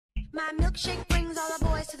My milkshake brings all the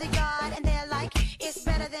boys to the yard and they're like, it's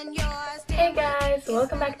better than yours. Hey guys,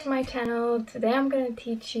 welcome back to my channel. Today I'm going to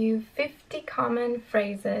teach you 50 common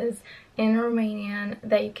phrases in Romanian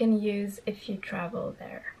that you can use if you travel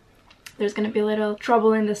there. There's going to be a little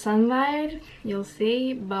trouble in the sunlight, you'll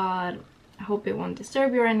see, but I hope it won't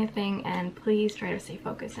disturb you or anything, and please try to stay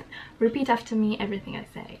focused and repeat after me everything I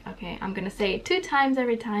say, okay? I'm going to say it 2 times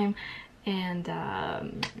every time, and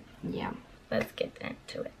yeah, let's get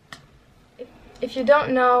into it. If you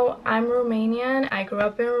don't know, I'm Romanian. I grew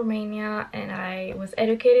up in Romania and I was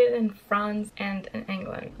educated in France and in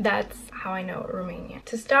England. That's how I know Romanian.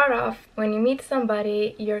 To start off, when you meet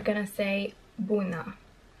somebody, you're gonna say Bună.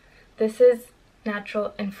 This is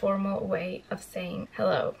natural and formal way of saying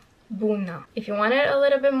hello. Bună. If you want it a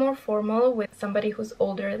little bit more formal with somebody who's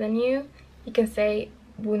older than you can say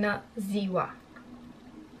Bună ziua.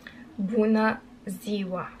 Bună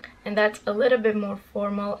ziua. And that's a little bit more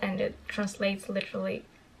formal and it translates literally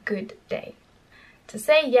good day. To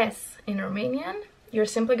say yes in Romanian, you're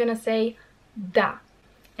simply gonna say da.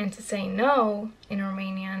 And to say no in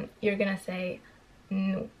Romanian, you're gonna say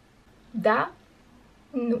nu. Da,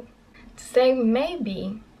 nu. To say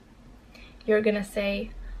maybe, you're gonna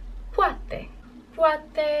say poate.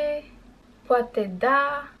 Poate, poate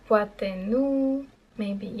da, poate nu,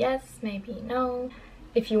 maybe yes, maybe no.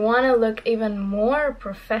 If you want to look even more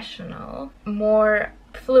professional, more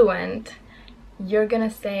fluent, you're gonna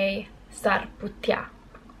say s-ar putea,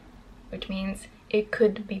 which means it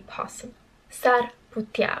could be possible. S-ar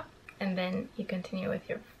putea, and then you continue with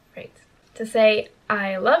your phrase. To say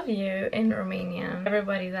I love you in Romanian,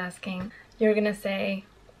 everybody's asking, you're gonna say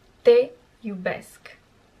te iubesc.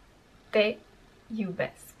 Te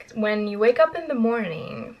iubesc. When you wake up in the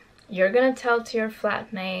morning, you're gonna tell to your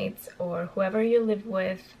flatmates or whoever you live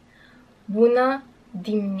with, Bună,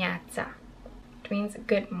 dimineața, which means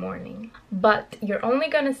good morning. But you're only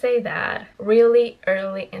gonna say that really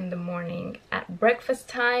early in the morning, at breakfast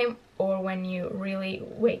time or when you really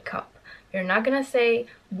wake up. You're not gonna say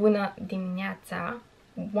Bună dimineața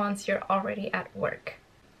once you're already at work.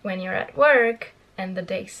 When you're at work and the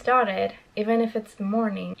day started, even if it's the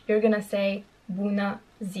morning, you're gonna say Bună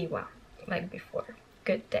ziua, like before,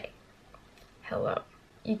 good day. Hello.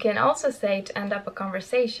 You can also say, to end up a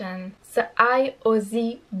conversation, să ai o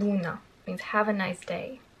zi bună, means have a nice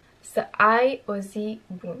day. Să ai o zi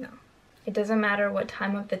bună. It doesn't matter what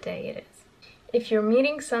time of the day it is. If you're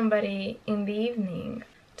meeting somebody in the evening,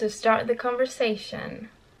 to start the conversation,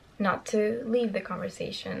 not to leave the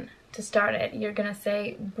conversation, to start it, you're gonna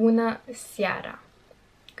say Bună seara,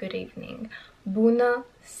 good evening. Bună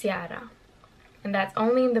seara. And that's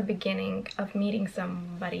only in the beginning of meeting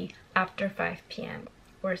somebody after 5 p.m.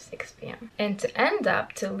 or 6 p.m. And to end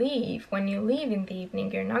up, to leave, when you leave in the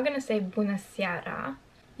evening, you're not going to say Bună seara.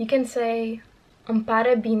 You can say Îmi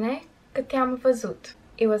pare bine că te-am văzut.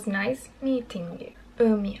 It was nice meeting you.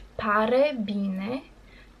 Îmi pare bine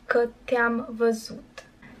că te-am văzut.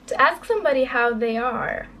 To ask somebody how they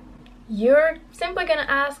are, you're simply going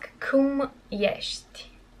to ask Cum ești?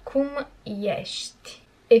 Cum ești?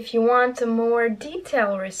 If you want a more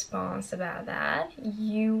detailed response about that,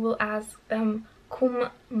 you will ask them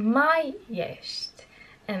Cum mai ești?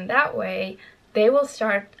 And that way, they will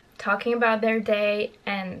start talking about their day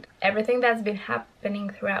and everything that's been happening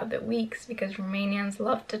throughout the weeks, because Romanians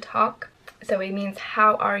love to talk. So it means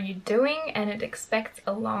how are you doing, and it expects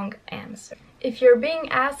a long answer. If you're being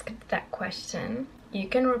asked that question, you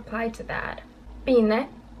can reply to that Bine,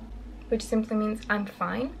 which simply means I'm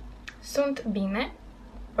fine. Sunt bine,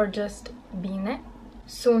 or just Bine.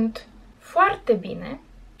 Sunt foarte bine,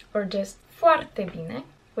 or just foarte bine,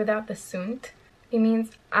 without the sunt. It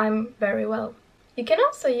means I'm very well. You can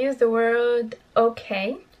also use the word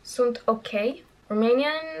okay. Sunt okay.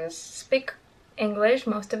 Romanians speak English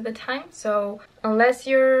most of the time, so unless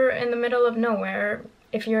you're in the middle of nowhere,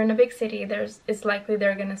 if you're in a big city, it's likely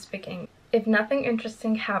they're gonna speak English. If nothing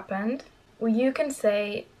interesting happened, you can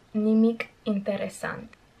say Nimic,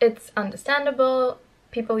 interesant. It's understandable.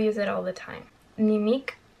 People use it all the time.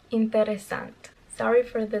 Nimic, interesant. Sorry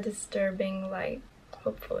for the disturbing light.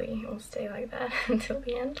 Hopefully it will stay like that until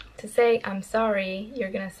the end. To say I'm sorry,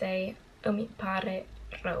 you're gonna say Îmi pare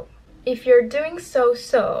rău. If you're doing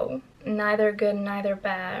so, neither good, neither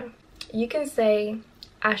bad, you can say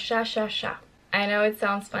așa și așa. I know it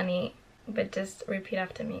sounds funny, but just repeat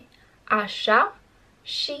after me. Așa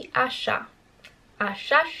și așa.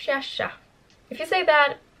 Așa și așa. If you say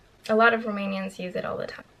that, a lot of Romanians use it all the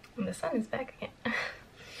time. And the sun is back again.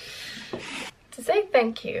 To say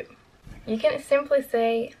thank you, you can simply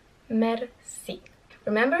say Mersi.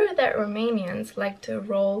 Remember that Romanians like to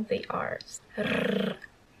roll the R's. R,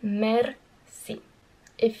 Mersi.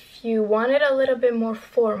 If you want it a little bit more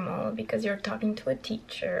formal because you're talking to a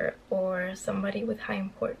teacher or somebody with high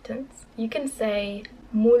importance, you can say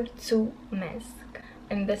Mulțumesc.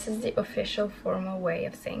 And this is the official formal way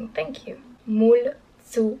of saying thank you.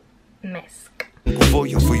 Mulțumesc.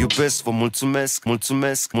 Vă iubesc, vă mulțumesc,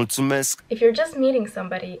 mulțumesc, mulțumesc. If you're just meeting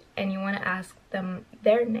somebody and you want to ask them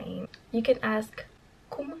their name, you can ask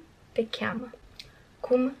Cum te cheamă?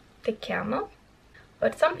 Cum te cheamă?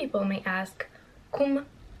 But some people may ask Cum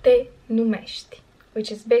te numești? Which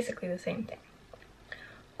is basically the same thing.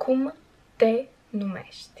 Cum te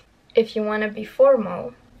numești? If you want to be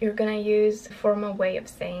formal, you're gonna use the formal way of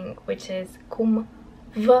saying, which is Cum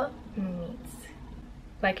vă numiți?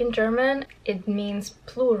 Like in German, it means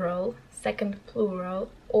plural, second plural,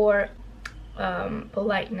 or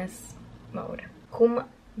politeness mode. Cum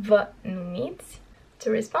vă numiți?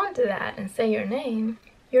 To respond to that and say your name,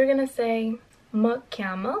 you're gonna say Mă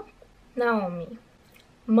cheamă Naomi.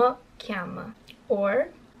 Mă cheamă. Or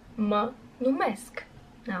Mă numesc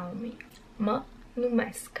Naomi. Mă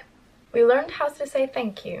numesc. We learned how to say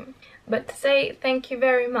thank you, but to say thank you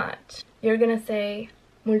very much, you're gonna say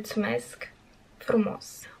Mulțumesc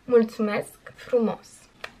frumos. Mulțumesc frumos.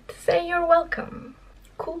 To say you're welcome,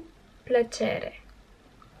 cu plăcere.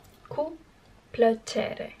 Cu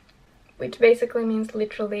plăcere. Which basically means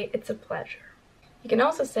literally it's a pleasure. You can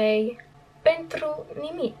also say pentru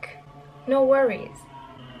nimic. No worries.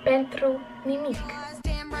 Pentru nimic.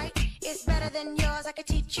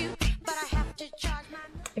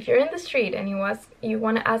 If you're in the street and you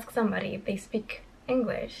want to ask somebody if they speak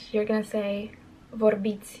English, you're gonna say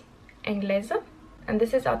vorbiți engleză, and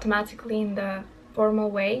this is automatically in the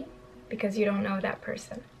formal way because you don't know that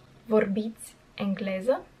person. Vorbiți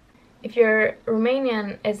engleză. If your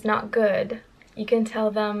Romanian is not good, you can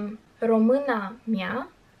tell them Româna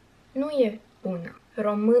mea nu e bună.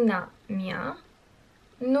 Româna mea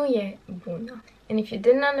nu e bună. And if you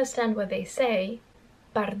didn't understand what they say,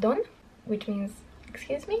 pardon, which means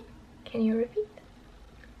excuse me, can you repeat?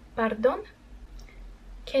 Pardon?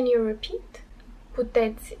 Can you repeat?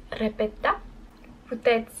 Puteți repeta?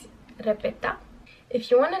 Puteți repeta? If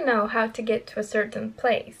you want to know how to get to a certain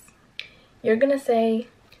place, you're gonna say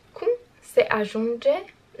cum se ajunge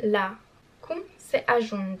la? Cum se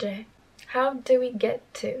ajunge? How do we get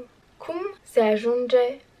to? Cum se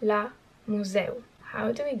ajunge la muzeu?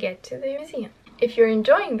 How do we get to the museum? If you're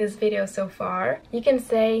enjoying this video so far, you can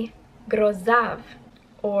say grozav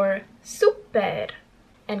or super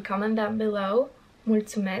and comment down below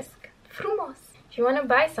Mulțumesc frumos. If you want to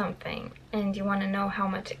buy something and you want to know how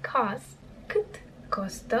much it costs, cât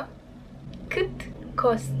costă? Cât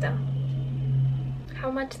costă?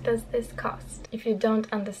 How much does this cost? If you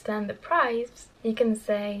don't understand the price, you can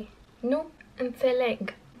say nu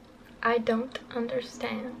înțeleg. I don't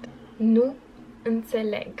understand. Nu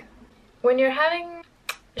înțeleg. When you're having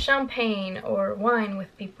champagne or wine with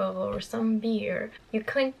people or some beer, you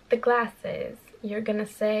clink the glasses. You're gonna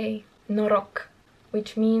say noroc,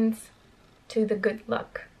 which means to the good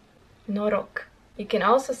luck. Noroc. You can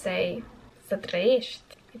also say să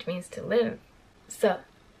trăiești, which means to live. Să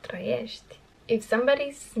trăiești. If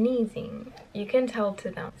somebody's sneezing, you can tell to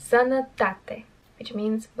them sănătate, which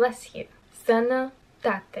means bless you.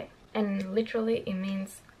 Sănătate. And literally it means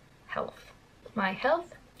health. My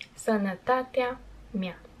health, sănătatea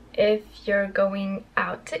mea. If you're going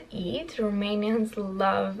out to eat, Romanians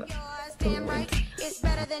love food.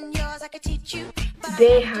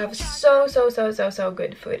 They have so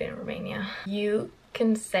good food in Romania. You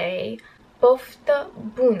can say poftă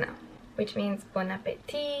bună, which means bon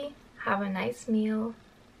appetit, have a nice meal.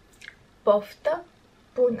 Poftă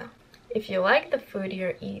bună. If you like the food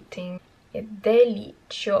you're eating, e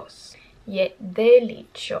delicios. E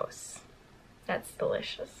delicios. That's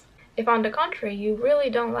delicious. If on the contrary you really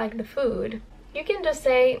don't like the food, you can just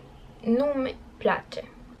say nu-mi place.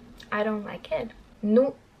 I don't like it.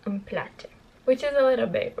 Nu îmi place. Which is a little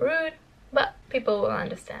bit rude, but people will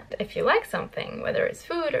understand. If you like something, whether it's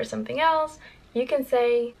food or something else, you can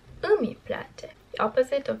say îmi place. The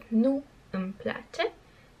opposite of nu îmi place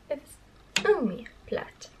is îmi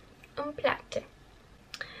place. Îmi place.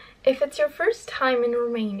 If it's your first time in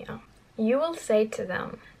Romania, you will say to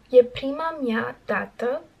them, e prima mea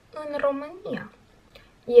dată în România.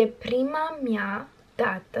 E prima mea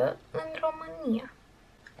dată în România.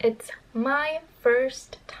 It's my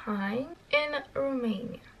first time in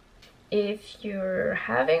Romania. If you're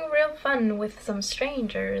having real fun with some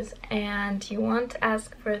strangers and you want to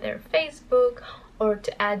ask for their Facebook or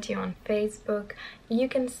to add you on Facebook, you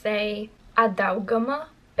can say adaugă-mă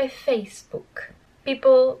pe Facebook.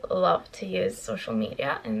 People love to use social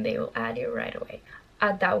media and they will add you right away.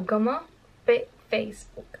 adaugă-mă pe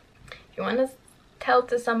Facebook. If you want to tell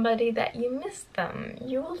to somebody that you miss them,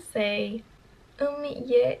 you will say îmi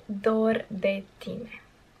e dor de tine.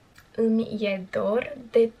 Îmi e dor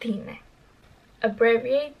de tine.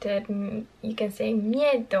 Abbreviated, you can say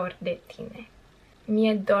mi-e dor de tine.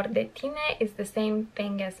 Mi-e dor de tine is the same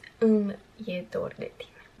thing as îmi e dor de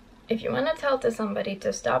tine. If you want to tell to somebody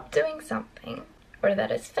to stop doing something or that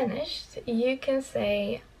it's finished, you can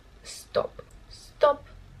say stop. Stop.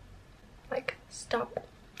 Like stop.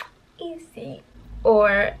 Easy.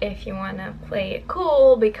 Or if you want to play it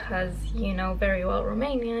cool because you know very well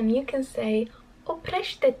Romanian, you can say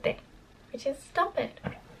oprește-te, which is stop it.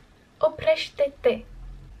 Oprește-te.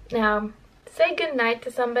 Now, say goodnight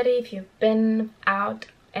to somebody if you've been out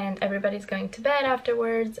and everybody's going to bed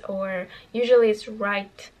afterwards, or usually it's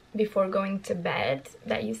right before going to bed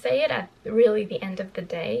that you say it at really the end of the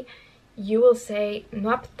day. You will say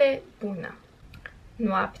noapte bună.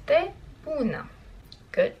 Noapte bună.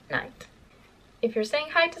 Good night. If you're saying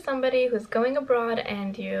hi to somebody who's going abroad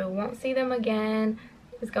and you won't see them again,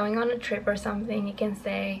 who's going on a trip or something, you can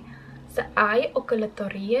say să ai o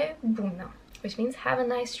călătorie bună, which means have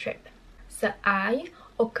a nice trip. Să ai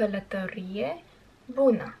o călătorie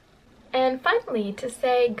bună. And finally, to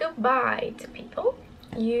say goodbye to people,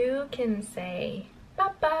 you can say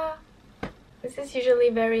papa. This is usually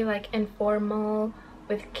very like informal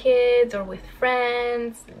with kids or with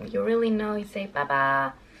friends. You really know, you say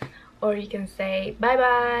papa. Or you can say bye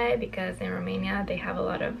bye, because in Romania they have a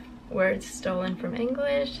lot of words stolen from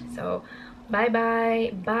English. So bye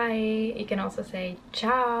bye, bye. You can also say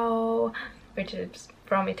ciao, which is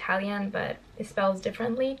from Italian but it spells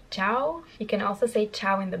differently, ciao. You can also say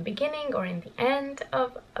ciao in the beginning or in the end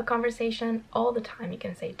of a conversation. All the time you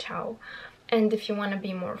can say ciao. And if you want to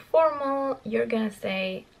be more formal, you're gonna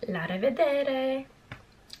say la revedere.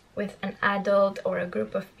 With an adult or a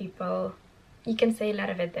group of people, you can say la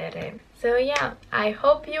revedere. So yeah, I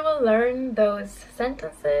hope you will learn those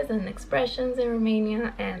sentences and expressions in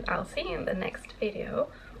Romania, and I'll see you in the next video.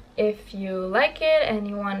 If you like it and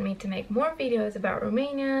you want me to make more videos about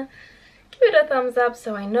Romania, give it a thumbs up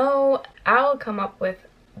so I know I'll come up with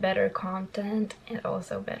better content and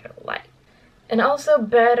also better light. And also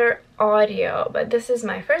better audio, but this is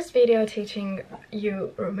my first video teaching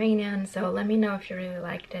you Romanian, so let me know if you really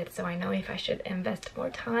liked it so I know if I should invest more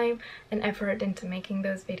time and effort into making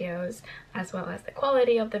those videos, as well as the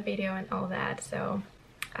quality of the video and all that. So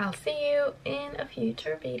I'll see you in a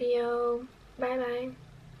future video. Bye bye.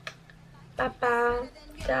 Papa.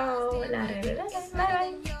 Ciao. Bye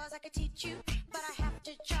bye.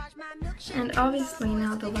 And obviously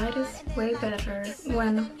now the light is way better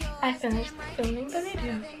when I finished filming the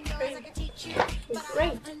video.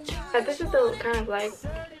 Great. This is the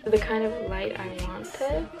kind of light I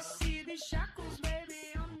wanted.